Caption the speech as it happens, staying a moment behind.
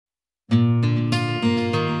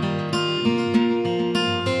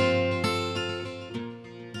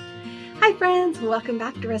friends, welcome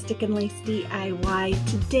back to Rustic and Lace DIY.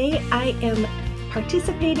 Today I am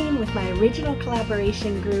participating with my original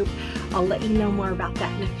collaboration group. I'll let you know more about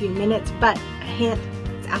that in a few minutes, but a hint,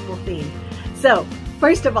 it's apple themed. So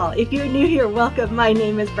first of all, if you're new here, welcome. My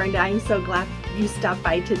name is Brenda. I'm so glad you stopped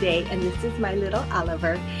by today, and this is my little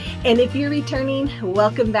Oliver. And if you're returning,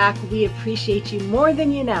 welcome back. We appreciate you more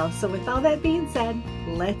than you know. So with all that being said,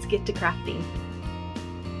 let's get to crafting.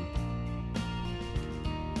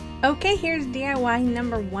 Okay, here's DIY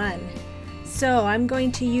number 1. So I'm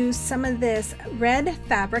going to use some of this red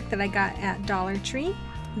fabric that I got at Dollar Tree.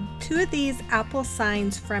 2 of these apple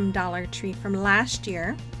signs from Dollar Tree from last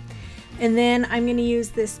year. And then I'm going to use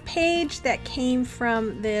this page that came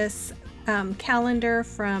from this calendar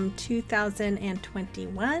from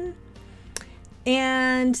 2021.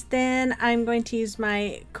 And then I'm going to use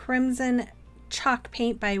my crimson chalk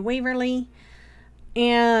paint by Waverly.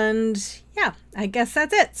 And yeah, I guess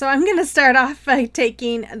that's it. So I'm going to start off by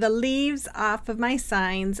taking the leaves off of my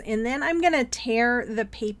signs, and then I'm going to tear the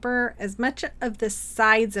paper, as much of the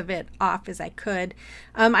sides of it, off as I could.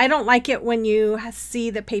 I don't like it when you see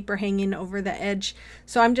the paper hanging over the edge,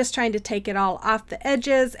 so I'm just trying to take it all off the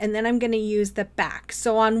edges, and then I'm going to use the back.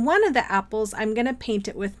 So on one of the apples, I'm going to paint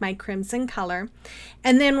it with my crimson color,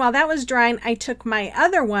 and then while that was drying, I took my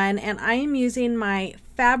other one, and I am using my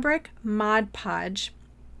fabric Mod Podge,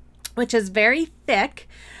 which is very thick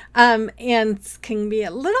and can be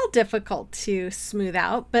a little difficult to smooth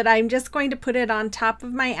out, but I'm just going to put it on top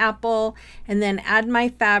of my apple and then add my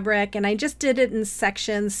fabric, and I just did it in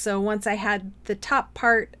sections. So once I had the top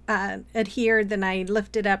part adhered, then I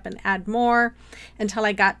lifted up and add more until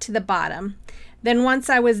I got to the bottom. Then once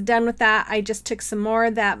I was done with that, I just took some more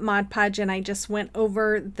of that Mod Podge and I just went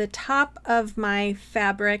over the top of my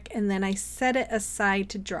fabric, and then I set it aside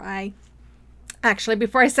to dry. Actually,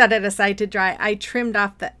 before I set it aside to dry, I trimmed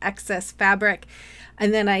off the excess fabric,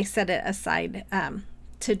 and then I set it aside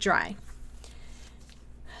to dry.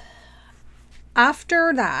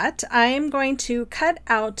 After that, I am going to cut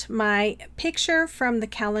out my picture from the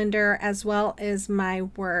calendar as well as my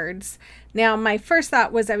words. Now, my first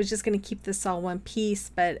thought was I was just going to keep this all one piece,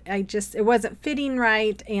 but it wasn't fitting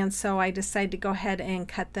right, and so I decided to go ahead and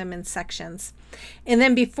cut them in sections. And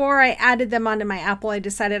then before I added them onto my apple, I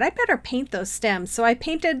decided I better paint those stems. So I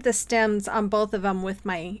painted the stems on both of them with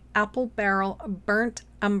my Apple Barrel Burnt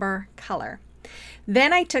Umber color.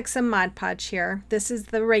 Then I took some Mod Podge here. This is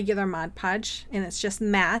the regular Mod Podge, and it's just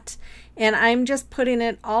matte. And I'm just putting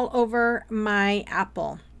it all over my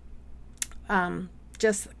apple.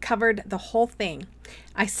 Just covered the whole thing.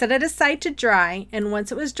 I set it aside to dry, and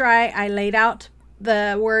once it was dry, I laid out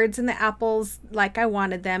the words and the apples like I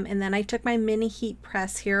wanted them. And then I took my mini heat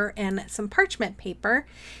press here and some parchment paper,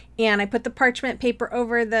 and I put the parchment paper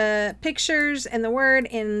over the pictures and the word,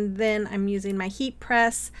 and then I'm using my heat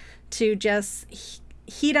press to just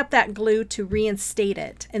heat up that glue to reinstate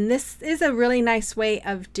it. And this is a really nice way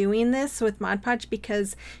of doing this with Mod Podge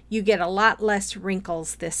because you get a lot less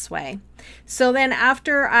wrinkles this way. So then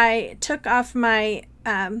after I took off my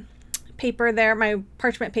paper there, my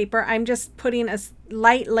parchment paper, I'm just putting a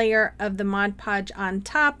light layer of the Mod Podge on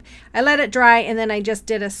top. I let it dry, and then I just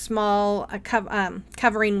did a small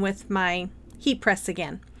covering with my heat press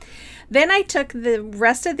again. Then I took the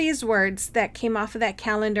rest of these words that came off of that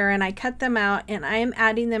calendar and I cut them out, and I am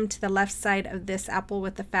adding them to the left side of this apple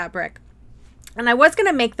with the fabric. And I was going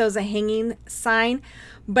to make those a hanging sign,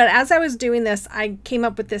 but as I was doing this, I came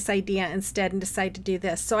up with this idea instead and decided to do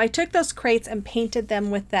this. So I took those crates and painted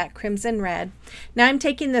them with that crimson red. Now I'm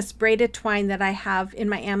taking this braided twine that I have in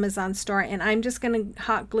my Amazon store, and I'm just going to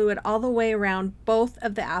hot glue it all the way around both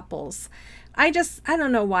of the apples. I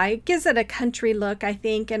don't know why. It gives it a country look, I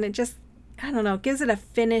think, and it just, I don't know, gives it a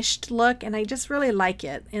finished look, and I just really like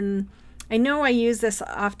it. And I know I use this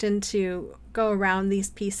often to go around these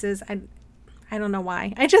pieces. I don't know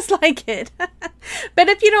why. I just like it. But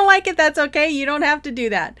if you don't like it, that's okay. You don't have to do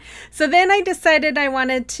that. So then I decided I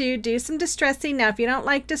wanted to do some distressing. Now, if you don't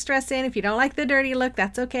like distressing, if you don't like the dirty look,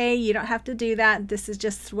 that's okay. You don't have to do that. This is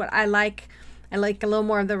just what I like. I like a little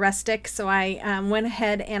more of the rustic, so I went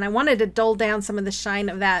ahead and I wanted to dull down some of the shine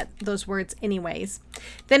of those words anyways.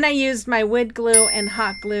 Then I used my wood glue and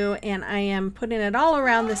hot glue, and I am putting it all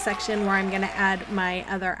around the section where I'm going to add my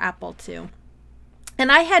other apple to. And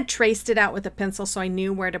I had traced it out with a pencil, so I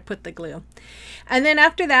knew where to put the glue. And then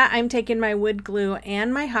after that, I'm taking my wood glue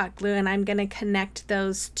and my hot glue, and I'm going to connect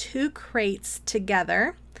those 2 crates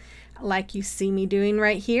together like you see me doing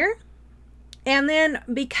right here. And then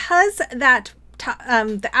because that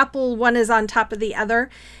the apple one is on top of the other,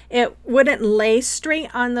 it wouldn't lay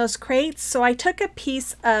straight on those crates. So I took a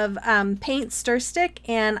piece of paint stir stick,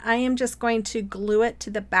 and I am just going to glue it to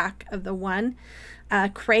the back of the one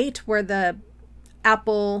crate where the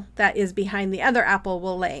apple that is behind the other apple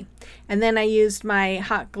will lay. And then I used my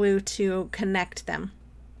hot glue to connect them.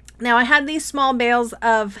 Now I had these small bales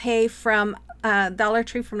of hay from Dollar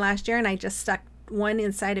Tree from last year, and I just stuck one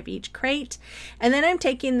inside of each crate. And then I'm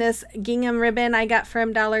taking this gingham ribbon I got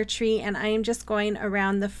from Dollar Tree, and I am just going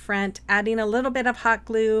around the front, adding a little bit of hot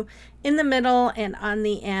glue in the middle and on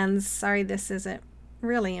the ends. Sorry, this isn't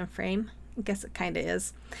really in frame. I guess it kind of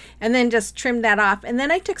is. And then just trim that off. And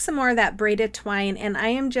then I took some more of that braided twine, and I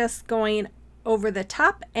am just going over the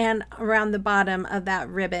top and around the bottom of that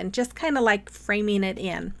ribbon, just kind of like framing it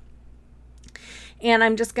in. And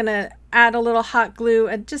I'm just going to add a little hot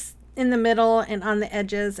glue just in the middle and on the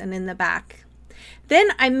edges and in the back. Then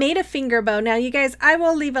I made a finger bow. Now you guys, I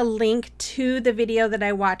will leave a link to the video that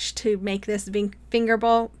I watched to make this finger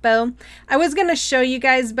bow. I was going to show you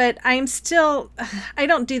guys, but I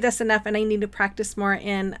don't do this enough, and I need to practice more,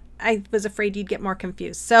 and I was afraid you'd get more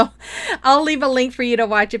confused. So I'll leave a link for you to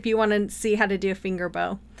watch if you want to see how to do a finger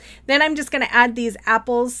bow. Then I'm just going to add these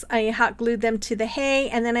apples. I hot glued them to the hay,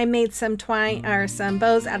 and then I made some twine or some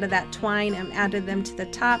bows out of that twine and added them to the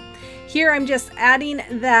top. Here I'm just adding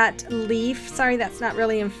that leaf. Sorry, that's not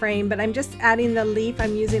really in frame, but I'm just adding the leaf.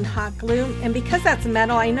 I'm using hot glue, and because that's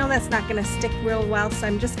metal, I know that's not going to stick real well, so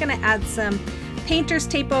I'm just going to add some painter's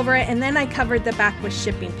tape over it, and then I covered the back with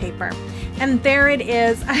shipping paper. And there it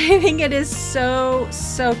is. I think it is so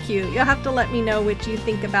cute. You'll have to let me know what you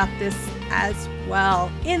think about this as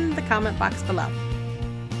well in the comment box below.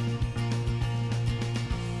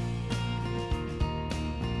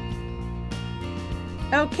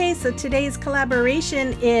 Okay, so today's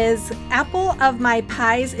collaboration is Apple of My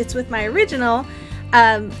Pies. It's with my original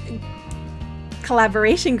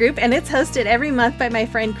collaboration group, and it's hosted every month by my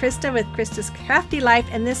friend Krista with Krista's Crafty Life,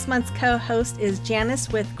 and this month's co-host is Janice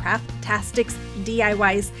with Craftastics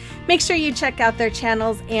DIYs. Make sure you check out their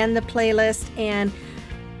channels and the playlist and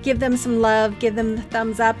give them some love, give them the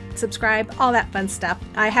thumbs up, subscribe, all that fun stuff.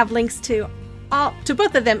 I have links to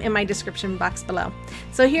both of them in my description box below.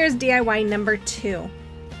 So here's DIY number 2.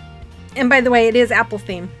 And by the way, it is apple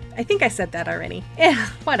theme. I think I said that already.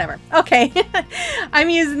 Whatever. Okay. I'm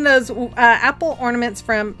using those apple ornaments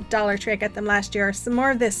from Dollar Tree. I got them last year. Some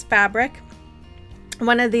more of this fabric.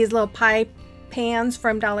 One of these little pie pans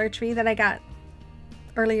from Dollar Tree that I got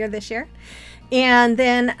earlier this year. And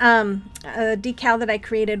then a decal that I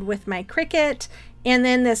created with my Cricut. And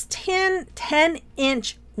then this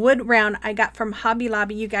 10-inch wood round I got from Hobby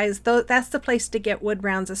Lobby. You guys, that's the place to get wood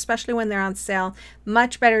rounds, especially when they're on sale.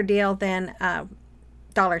 Much better deal than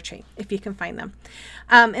Dollar Tree, if you can find them.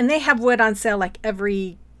 And they have wood on sale like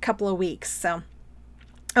every couple of weeks. So,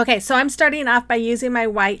 okay, so I'm starting off by using my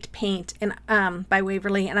white paint by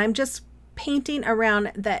Waverly, and I'm just painting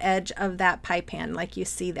around the edge of that pie pan like you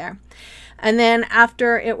see there. And then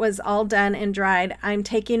after it was all done and dried, I'm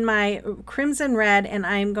taking my crimson red and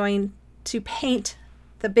I'm going to paint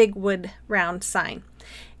the big wood round sign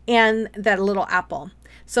and that little apple.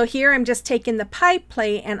 So here I'm just taking the pie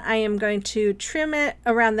plate and I am going to trim it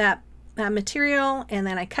around that material, and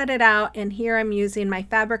then I cut it out, and here I'm using my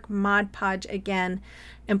fabric Mod Podge again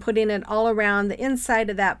and putting it all around the inside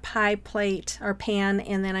of that pie plate or pan,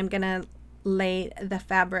 and then I'm going to lay the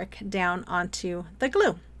fabric down onto the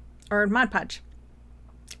glue or Mod Podge,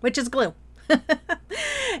 which is glue.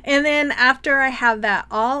 And then after I have that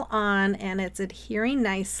all on and it's adhering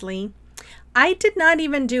nicely, I did not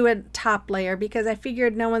even do a top layer because I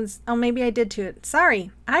figured no one's, oh, maybe I did to it.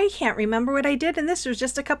 Sorry, I can't remember what I did, and this was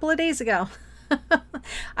just a couple of days ago.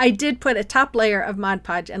 I did put a top layer of Mod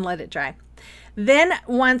Podge and let it dry. Then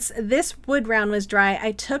once this wood round was dry,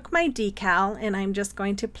 I took my decal and I'm just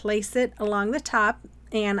going to place it along the top,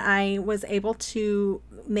 and I was able to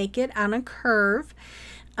make it on a curve.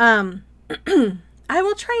 I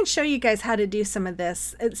will try and show you guys how to do some of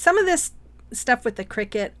this. Some of this stuff with the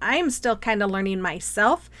Cricut, I am still kind of learning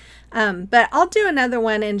myself, but I'll do another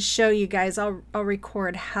one and show you guys. I'll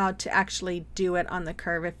record how to actually do it on the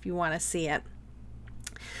curve if you want to see it.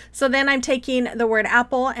 So then I'm taking the word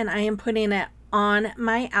apple and I am putting it on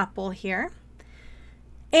my apple here.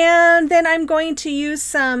 And then I'm going to use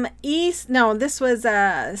some this was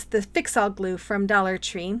the Fix-All glue from Dollar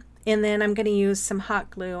Tree. And then I'm going to use some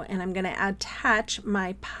hot glue and I'm going to attach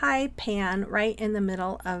my pie pan right in the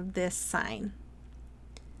middle of this sign.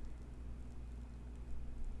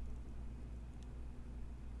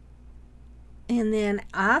 And then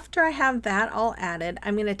after I have that all added,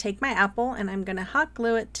 I'm going to take my apple and I'm going to hot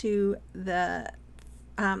glue it to the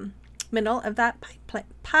middle of that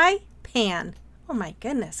pie pan. Oh my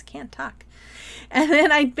goodness, I can't talk. And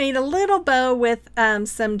then I made a little bow with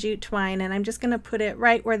some jute twine, and I'm just going to put it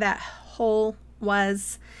right where that hole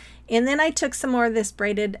was. And then I took some more of this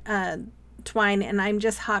braided twine, and I'm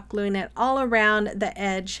just hot gluing it all around the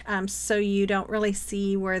edge, so you don't really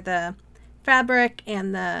see where the fabric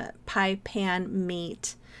and the pie pan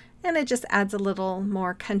meet. And it just adds a little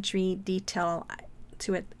more country detail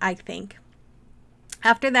to it, I think.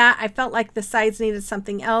 After that, I felt like the sides needed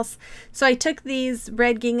something else, so I took these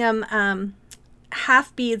red gingham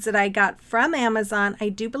half beads that I got from Amazon. I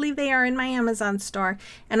do believe they are in my Amazon store,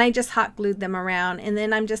 and I just hot glued them around. And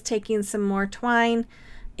then I'm just taking some more twine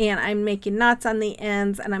and I'm making knots on the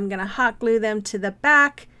ends, and I'm gonna hot glue them to the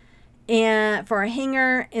back and for a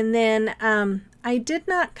hanger. And then I did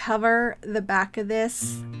not cover the back of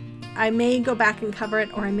this. I may go back and cover it,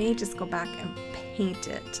 or I may just go back and paint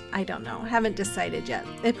it. I don't know. I haven't decided yet.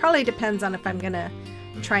 It probably depends on if I'm gonna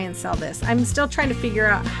try and sell this. I'm still trying to figure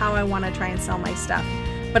out how I want to try and sell my stuff,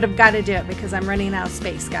 but I've got to do it because I'm running out of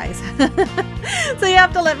space, guys. So you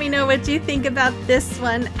have to let me know what you think about this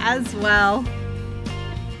one as well.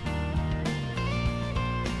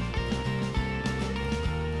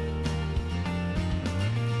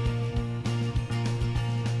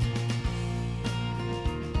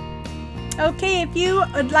 Okay, if you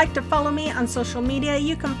would like to follow me on social media,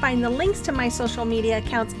 you can find the links to my social media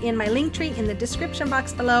accounts in my link tree in the description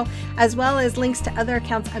box below, as well as links to other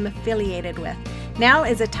accounts I'm affiliated with. Now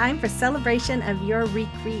is a time for celebration of your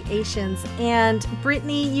recreations. And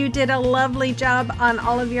Brittany, you did a lovely job on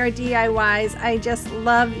all of your DIYs. I just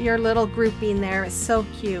love your little grouping there. It's so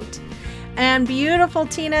cute. And beautiful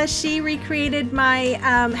Tina, she recreated my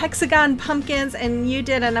hexagon pumpkins, and you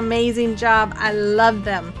did an amazing job. I love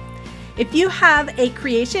them. If you have a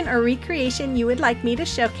creation or recreation you would like me to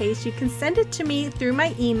showcase, you can send it to me through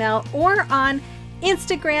my email or on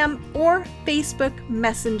Instagram or Facebook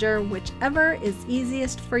Messenger, whichever is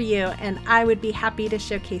easiest for you, and I would be happy to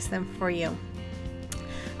showcase them for you.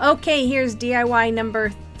 Okay, here's DIY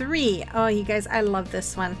number 3. Oh, you guys, I love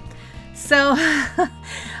this one. So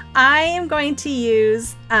I am going to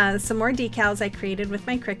use some more decals I created with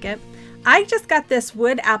my Cricut. I just got this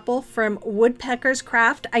wood apple from Woodpecker's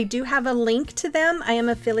Craft. I do have a link to them. I am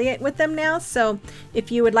affiliate with them now, so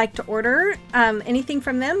if you would like to order anything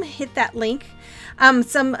from them, hit that link.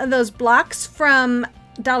 Some of those blocks from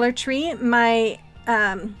Dollar Tree, my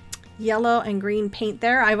yellow and green paint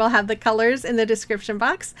there. I will have the colors in the description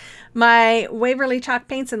box. My Waverly chalk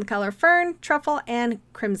paints in the color Fern, Truffle, and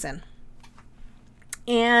Crimson.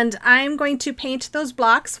 And I'm going to paint those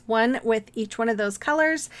blocks, one with each one of those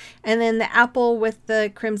colors, and then the apple with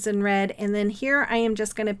the crimson red. And then here I am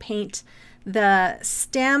just going to paint the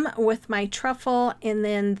stem with my truffle, and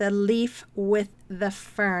then the leaf with the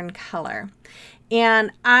fern color.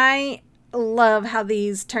 And I love how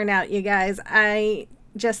these turn out, you guys. I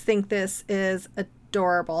just think this is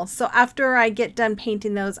adorable. So after I get done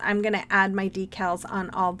painting those, I'm going to add my decals on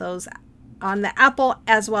all those, on the apple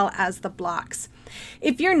as well as the blocks.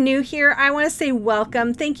 If you're new here, I want to say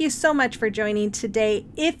welcome. Thank you so much for joining today.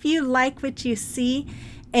 If you like what you see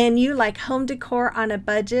and you like home decor on a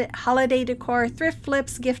budget, holiday decor, thrift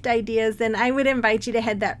flips, gift ideas, then I would invite you to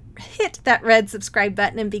hit that red subscribe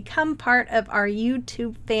button and become part of our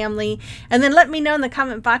YouTube family. And then let me know in the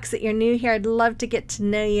comment box that you're new here. I'd love to get to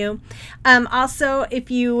know you. Also, if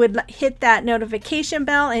you would hit that notification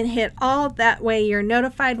bell and hit all, that way you're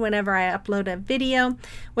notified whenever I upload a video,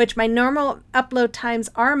 which my normal upload times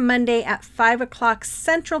are Monday at 5 o'clock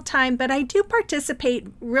Central Time, but I do participate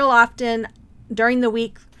real often during the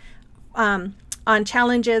week on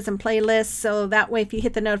challenges and playlists, so that way if you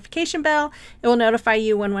hit the notification bell, it will notify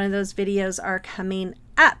you when one of those videos are coming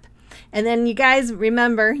up. And then you guys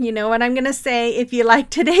remember, you know what I'm gonna say, if you like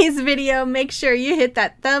today's video, make sure you hit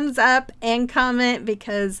that thumbs up and comment,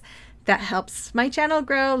 because that helps my channel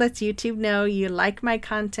grow, lets YouTube know you like my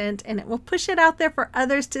content, and it will push it out there for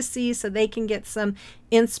others to see so they can get some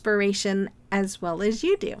inspiration as well as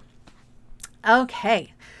you do.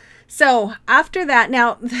 Okay. So after that,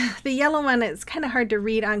 now the yellow one is kind of hard to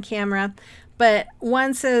read on camera, but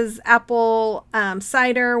one says apple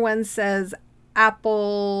cider, one says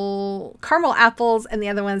apple caramel apples, and the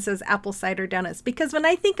other one says apple cider donuts. Because when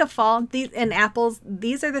I think of fall and apples,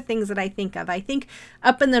 these are the things that I think of. I think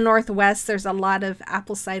up in the Northwest, there's a lot of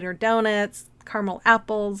apple cider donuts, caramel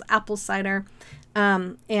apples, apple cider.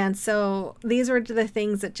 And so these were the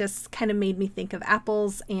things that just kind of made me think of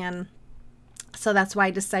apples and So that's why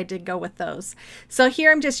I decided to go with those. So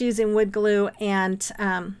here I'm just using wood glue and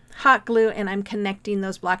hot glue, and I'm connecting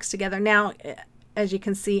those blocks together. Now, as you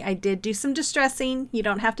can see, I did do some distressing. You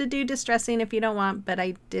don't have to do distressing if you don't want, but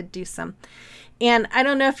I did do some. And I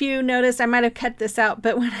don't know if you noticed, I might have cut this out,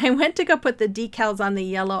 but when I went to go put the decals on the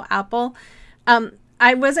yellow apple,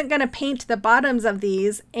 I wasn't going to paint the bottoms of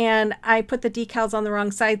these, and I put the decals on the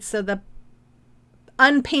wrong side, so the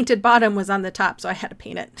unpainted bottom was on the top, so I had to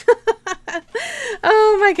paint it.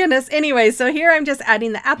 Oh my goodness. Anyway, so here I'm just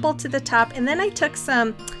adding the apple to the top, and then I took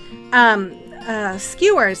some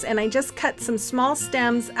skewers, and I just cut some small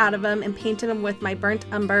stems out of them and painted them with my burnt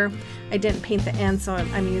umber. I didn't paint the end, so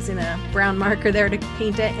I'm using a brown marker there to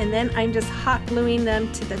paint it, and then I'm just hot gluing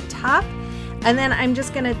them to the top. And then I'm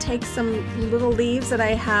just going to take some little leaves that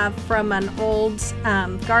I have from an old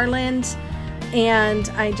garland, and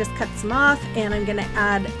I just cut some off, and I'm going to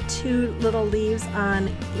add 2 little leaves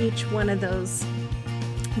on each one of those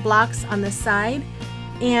blocks on the side.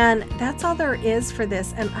 And that's all there is for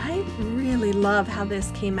this, and I really love how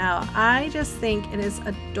this came out. I just think it is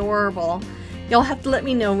adorable. You'll have to let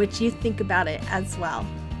me know what you think about it as well.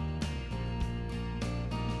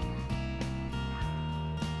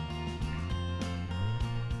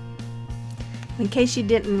 In case you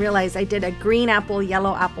didn't realize, I did a green apple,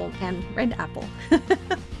 yellow apple, and red apple.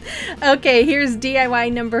 Okay, here's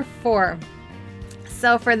DIY number 4.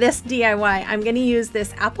 So for this DIY, I'm going to use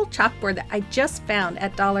this apple chalkboard that I just found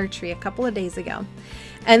at Dollar Tree a couple of days ago.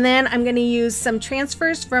 And then I'm going to use some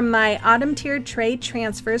transfers from my autumn tiered tray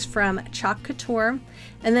transfers from COUTURE.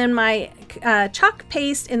 And then my chalk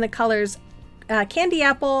paste in the colors Candy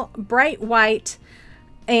Apple, Bright White,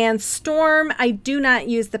 and Storm. I do not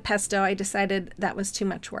use the pesto. I decided that was too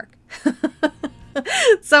much work.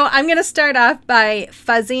 So I'm going to start off by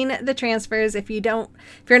fuzzing the transfers. If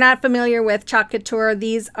you're not familiar with COUTURE,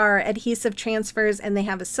 these are adhesive transfers, and they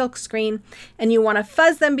have a silk screen, and you want to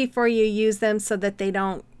fuzz them before you use them so that they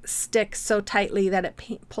don't stick so tightly that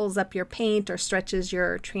it pulls up your paint or stretches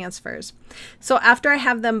your transfers. So after I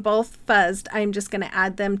have them both fuzzed, I'm just going to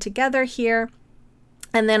add them together here,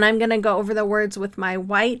 and then I'm going to go over the words with my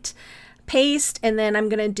white paste, and then I'm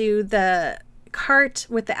going to do the cart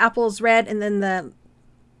with the apples red, and then the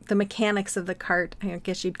mechanics of the cart, I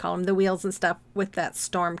guess you'd call them, the wheels and stuff, with that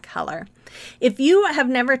storm color. If you have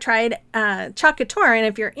never tried COUTURE, and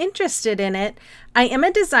if you're interested in it, I am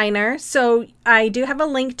a designer, so I do have a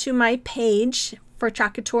link to my page for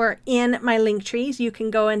COUTURE in my link tree. You can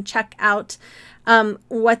go and check out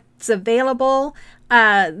what's available.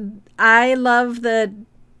 I love the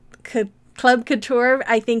Club Couture.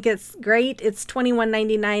 I think it's great. It's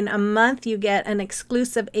 $21.99 a month. You get an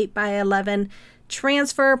exclusive 8x11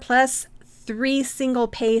 transfer plus 3 single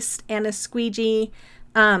paste and a squeegee.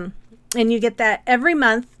 And you get that every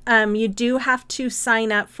month. You do have to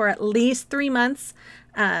sign up for at least 3 months.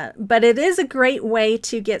 But it is a great way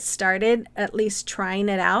to get started, at least trying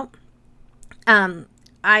it out.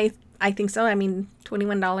 I think so. I mean,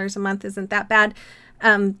 $21 a month isn't that bad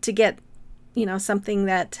to get, you know, something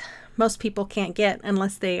that most people can't get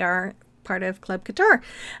unless they are part of Club Couture.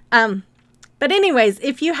 But anyways,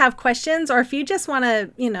 if you have questions, or if you just want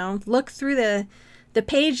to, you know, look through the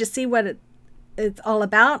page to see what it's all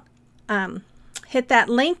about, hit that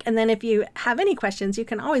link. And then if you have any questions, you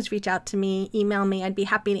can always reach out to me, email me. I'd be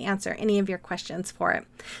happy to answer any of your questions for it.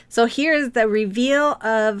 So here's the reveal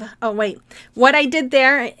of, oh wait, what I did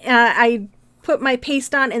there. I put my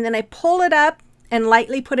paste on, and then I pull it up and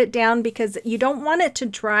lightly put it down, because you don't want it to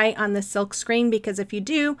dry on the silk screen, because if you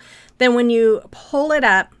do, then when you pull it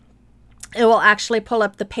up, it will actually pull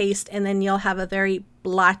up the paste, and then you'll have a very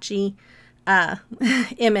blotchy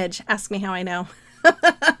image. Ask me how I know.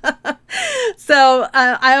 So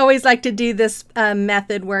I always like to do this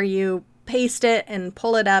method where you paste it and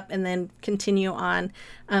pull it up and then continue on.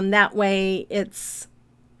 That way it's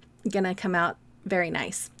gonna come out very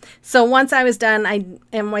nice. So once I was done, I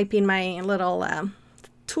am wiping my little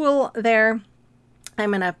tool there. I'm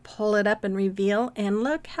going to pull it up and reveal, and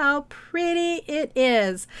look how pretty it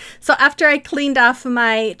is. So after I cleaned off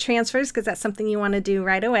my transfers, because that's something you want to do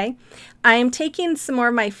right away, I'm taking some more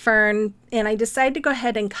of my fern, and I decided to go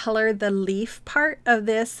ahead and color the leaf part of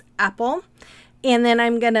this apple. And then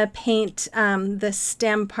I'm going to paint the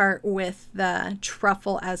stem part with the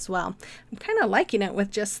truffle as well. I'm kind of liking it with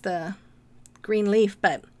just the green leaf,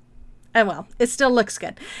 but oh well, it still looks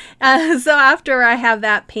good. So after I have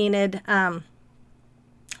that painted, I'm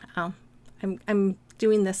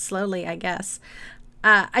doing this slowly, I guess.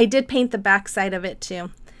 I did paint the back side of it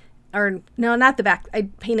too, or no, not the back. I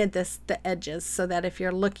painted the edges, so that if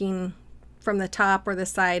you're looking from the top or the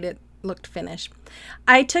side, looked finished.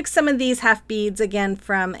 I took some of these half beads again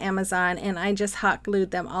from Amazon and I just hot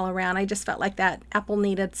glued them all around. I just felt like that apple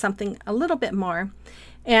needed something a little bit more.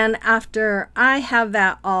 And after I have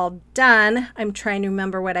that all done, I'm trying to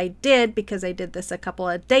remember what I did because I did this a couple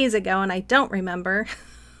of days ago and I don't remember.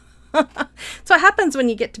 So what happens when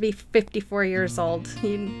you get to be 54 years old?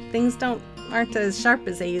 Things aren't as sharp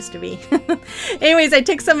as they used to be. Anyways, I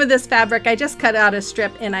took some of this fabric. I just cut out a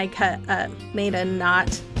strip and I made a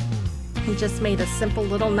knot. And just made a simple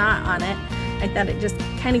little knot on it. I thought it just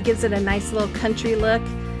kind of gives it a nice little country look.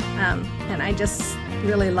 And I just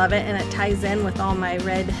really love it. And it ties in with all my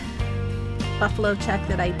red buffalo check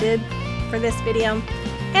that I did for this video.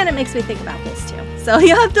 And it makes me think of apples too. So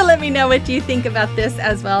you'll have to let me know what you think about this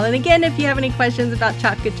as well. And again, if you have any questions about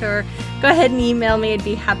Chalk Couture, go ahead and email me. I'd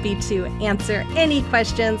be happy to answer any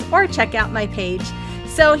questions or check out my page.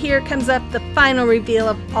 So here comes up the final reveal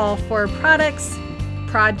of all 4 projects,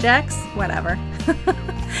 whatever.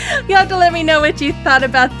 You have to let me know what you thought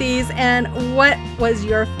about these and what was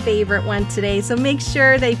your favorite one today. So make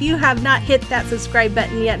sure that if you have not hit that subscribe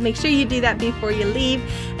button yet, make sure you do that before you leave.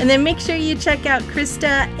 And then make sure you check out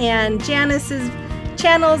Krista and Janice's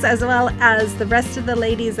channels as well as the rest of the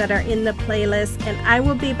ladies that are in the playlist. And I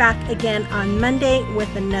will be back again on Monday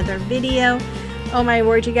with another video. Oh my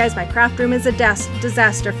word, you guys, my craft room is a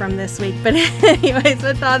disaster from this week. But anyways,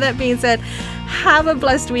 with all that being said, have a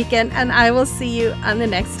blessed weekend and I will see you on the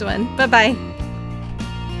next one. Bye-bye.